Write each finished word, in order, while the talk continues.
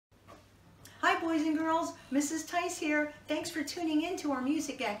boys and girls, Mrs. Tice here. Thanks for tuning in to our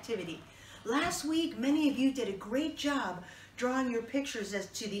music activity. Last week, many of you did a great job drawing your pictures as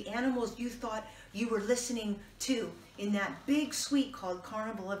to the animals you thought you were listening to in that big suite called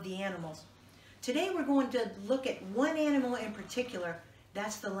Carnival of the Animals. Today we're going to look at one animal in particular,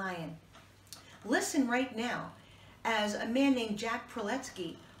 that's the lion. Listen right now as a man named Jack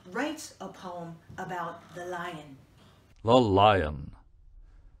Proletsky writes a poem about the lion. The lion.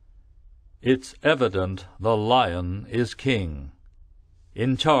 It's evident the lion is king,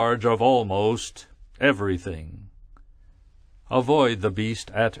 in charge of almost everything. Avoid the beast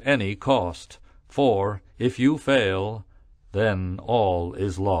at any cost, for if you fail, then all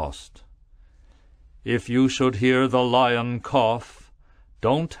is lost. If you should hear the lion cough,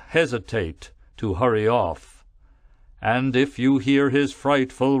 don't hesitate to hurry off, and if you hear his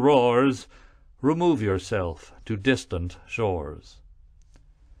frightful roars, remove yourself to distant shores.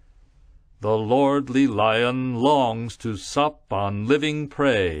 The lordly lion longs to sup on living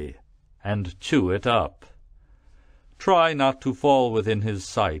prey, and chew it up. Try not to fall within his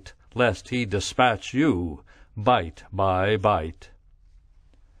sight, lest he dispatch you, bite by bite.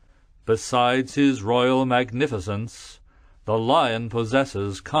 Besides his royal magnificence, the lion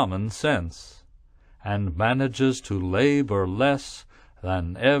possesses common sense, and manages to labor less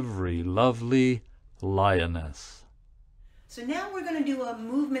than every lovely lioness. So now we're going to do a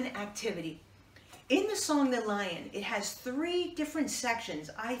movement activity. In the song The Lion, it has 3 different sections,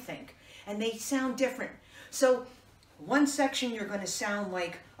 I think, and they sound different. So one section you're going to sound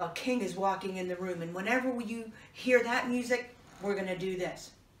like a king is walking in the room, and whenever you hear that music, we're going to do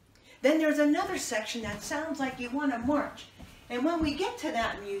this. Then there's another section that sounds like you want to march. And when we get to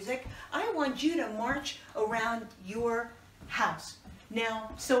that music, I want you to march around your house.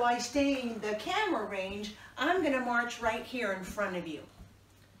 Now, so I stay in the camera range, I'm going to march right here in front of you.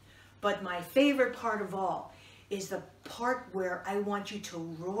 But my favorite part of all is the part where I want you to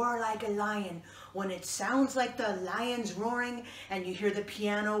roar like a lion. When it sounds like the lion's roaring and you hear the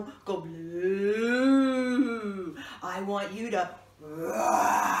piano go blue, I want you to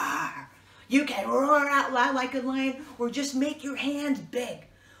roar. You can roar out loud like a lion or just make your hands big.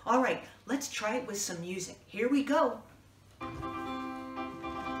 All right, let's try it with some music. Here we go.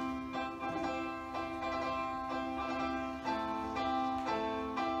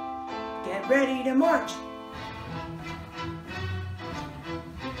 Get ready to march.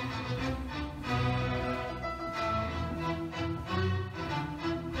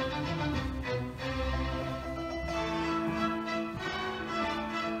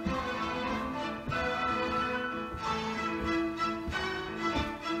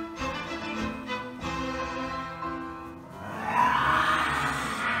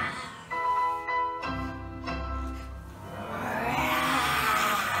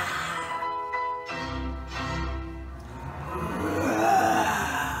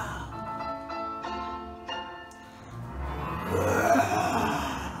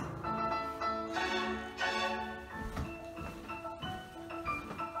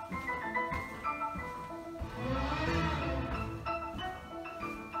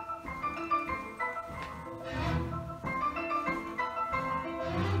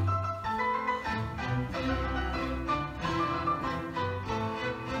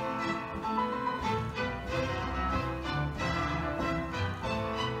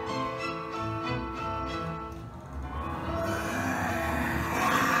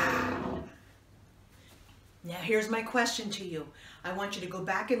 Now here's my question to you. I want you to go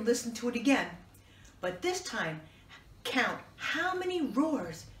back and listen to it again. But this time, count how many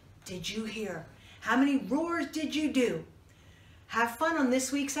roars did you hear? How many roars did you do? Have fun on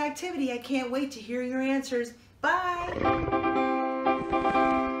this week's activity. I can't wait to hear your answers. Bye!